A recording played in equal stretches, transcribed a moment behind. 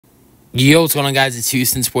Yo, what's going on, guys? It's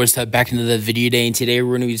Houston Sports Hub back into the video day, and today we're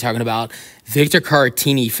going to be talking about Victor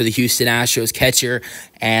Caratini for the Houston Astros catcher,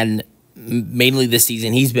 and mainly this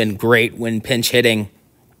season, he's been great when pinch hitting.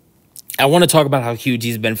 I want to talk about how huge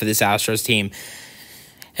he's been for this Astros team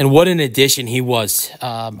and what an addition he was.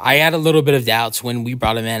 I had a little bit of doubts when we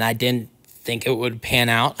brought him in. I didn't think it would pan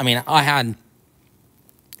out. I mean, I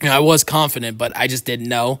was confident, but I just didn't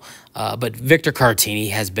know. But Victor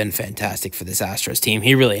Caratini has been fantastic for this Astros team.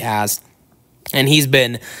 He really has. And he's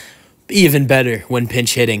been even better when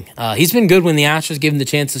pinch hitting. He's been good when the Astros give him the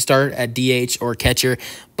chance to start at DH or catcher,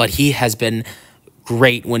 but he has been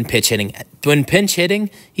great when pinch hitting. When pinch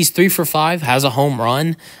hitting, he's 3 for 5, has a home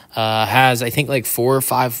run, has, I think, like four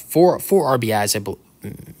RBIs, I believe.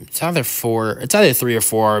 It's either 3 or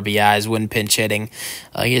 4 RBIs when pinch hitting.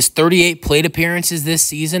 He has 38 plate appearances this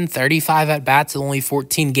season, 35 at-bats, only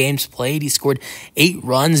 14 games played. He scored 8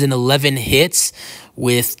 runs and 11 hits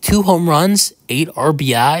with 2 home runs, 8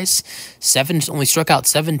 RBIs, only struck out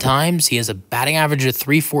 7 times. He has a batting average of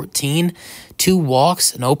 .314, 2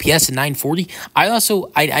 walks, an OPS of .940.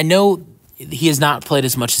 I know he has not played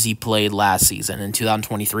as much as he played last season in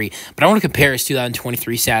 2023, but I want to compare his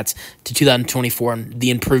 2023 stats to 2024 and the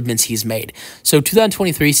improvements he's made. So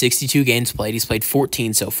 2023, 62 games played. He's played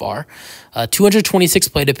 14 so far. 226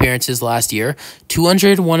 plate appearances last year,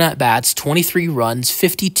 201 at-bats, 23 runs,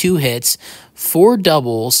 52 hits, 4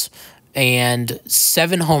 doubles, and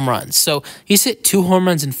 7 home runs. So he's hit 2 home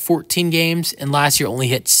runs in 14 games, and last year only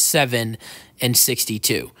hit 7 in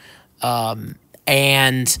 62. And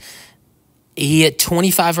he hit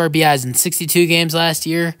 25 RBIs in 62 games last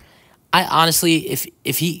year. I honestly,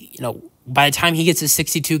 if he, by the time he gets to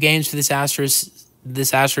 62 games for this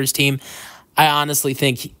Astros team, I honestly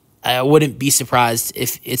think I wouldn't be surprised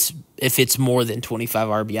if it's more than 25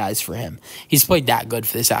 RBIs for him. He's played that good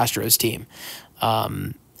for this Astros team.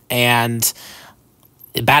 And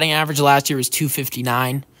the batting average last year was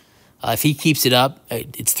 .259. If he keeps it up,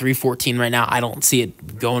 it's .314 right now. I don't see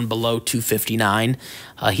it going below .259.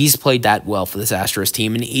 He's played that well for this Astros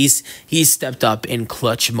team, and he's stepped up in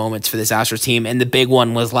clutch moments for this Astros team. And the big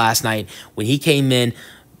one was last night when he came in,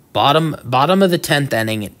 bottom of the 10th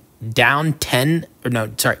inning, down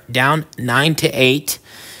 9-8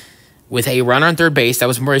 with a runner on third base. That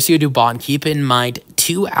was Mauricio Dubon. Keep in mind,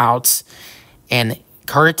 2 outs, and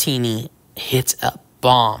Caratini hits a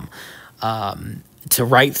bomb to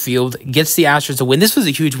right field, gets the Astros a win. This was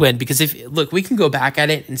a huge win because we can go back at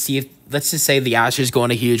it and see if, let's just say the Astros go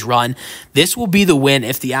on a huge run. This will be the win.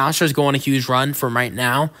 If the Astros go on a huge run from right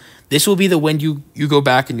now, this will be the win you go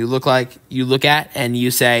back and you look at and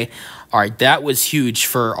you say, all right, that was huge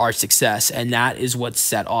for our success, and that is what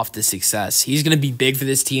set off the success. He's going to be big for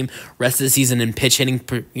this team rest of the season in pitch hitting,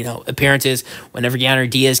 appearances. Whenever Yanner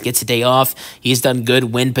Diaz gets a day off, he's done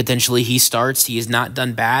good. When potentially he starts, he has not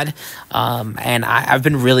done bad. And I've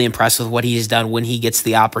been really impressed with what he has done when he gets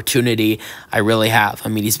the opportunity. I really have. I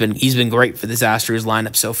mean, he's been great for this Astros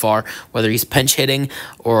lineup so far, whether he's pinch hitting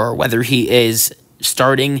or whether he is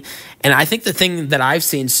starting. And I think the thing that I've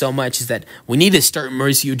seen so much is that we need to start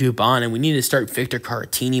Mauricio Dubon and we need to start Victor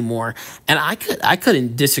Caratini more. And I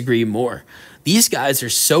couldn't disagree more. These guys are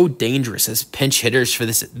so dangerous as pinch hitters for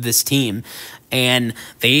this team, and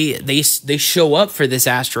they show up for this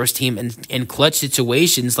Astros team in clutch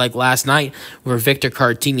situations like last night where Victor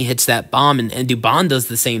Caratini hits that bomb and Dubon does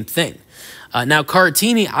the same thing. Now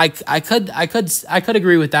Caratini, I could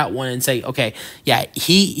agree with that one and say, okay, yeah,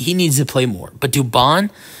 he needs to play more. But Dubon,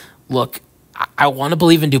 look, I want to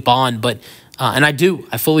believe in Dubon, but and I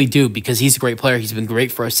fully do, because he's a great player. He's been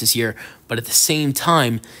great for us this year. But at the same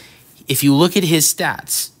time, if you look at his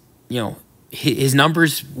stats, his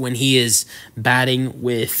numbers when he is batting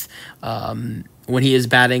with no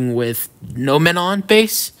men on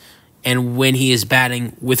base, and when he is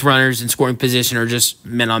batting with runners in scoring position or just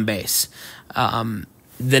men on base,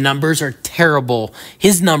 the numbers are terrible.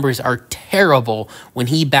 His numbers are terrible when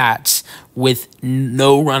he bats with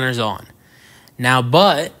no runners on. Now,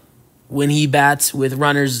 but when he bats with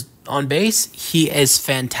runners on base, he is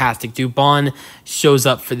fantastic. Dubon shows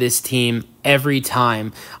up for this team every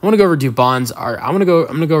time. I want to go over Dubon's. I'm gonna go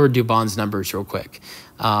over Dubon's numbers real quick,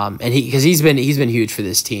 and because he's been huge for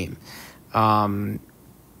this team.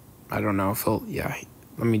 I don't know if he'll. Yeah,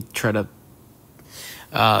 let me try to.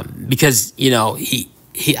 Because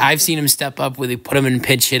I've seen him step up when they put him in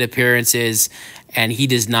pinch hit appearances, and he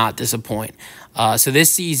does not disappoint. So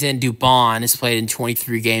this season, Dubon has played in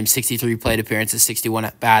 23 games, 63 plate appearances, 61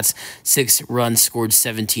 at-bats, 6 runs scored,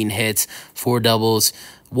 17 hits, 4 doubles,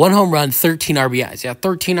 1 home run, 13 RBIs. Yeah,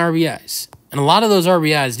 13 RBIs. And a lot of those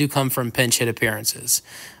RBIs do come from pinch hit appearances.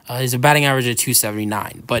 His batting average is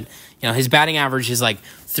 279, but his batting average is like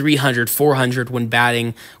 300, 400 when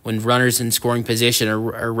batting, when runners in scoring position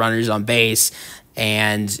or runners on base.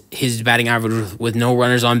 And his batting average with no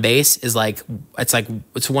runners on base is it's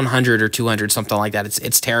 100 or 200, something like that.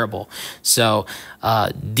 It's terrible. So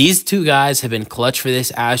these two guys have been clutch for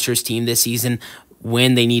this Astros team this season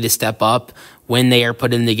when they need to step up, when they are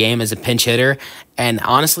put in the game as a pinch hitter. And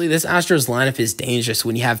honestly, this Astros lineup is dangerous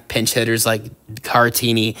when you have pinch hitters like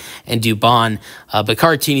Caratini and Dubon. But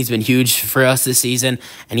Caratini's been huge for us this season,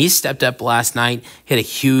 and he stepped up last night, hit a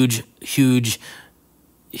huge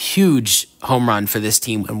home run for this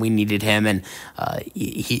team when we needed him. And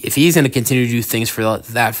if he's going to continue to do things for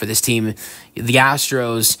this team, the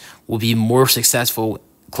Astros will be more successful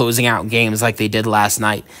closing out games like they did last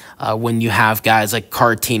night when you have guys like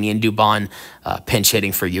Caratini and Dubon pinch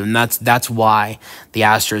hitting for you. And that's why the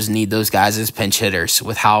Astros need those guys as pinch hitters,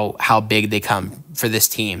 with how big they come for this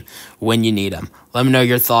team when you need them. Let me know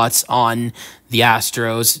your thoughts on the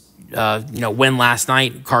Astros win last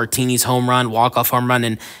night, Caratini's home run, walk-off home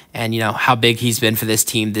run, and how big he's been for this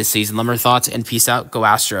team this season. Let me know your thoughts, and peace out. Go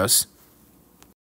Astros.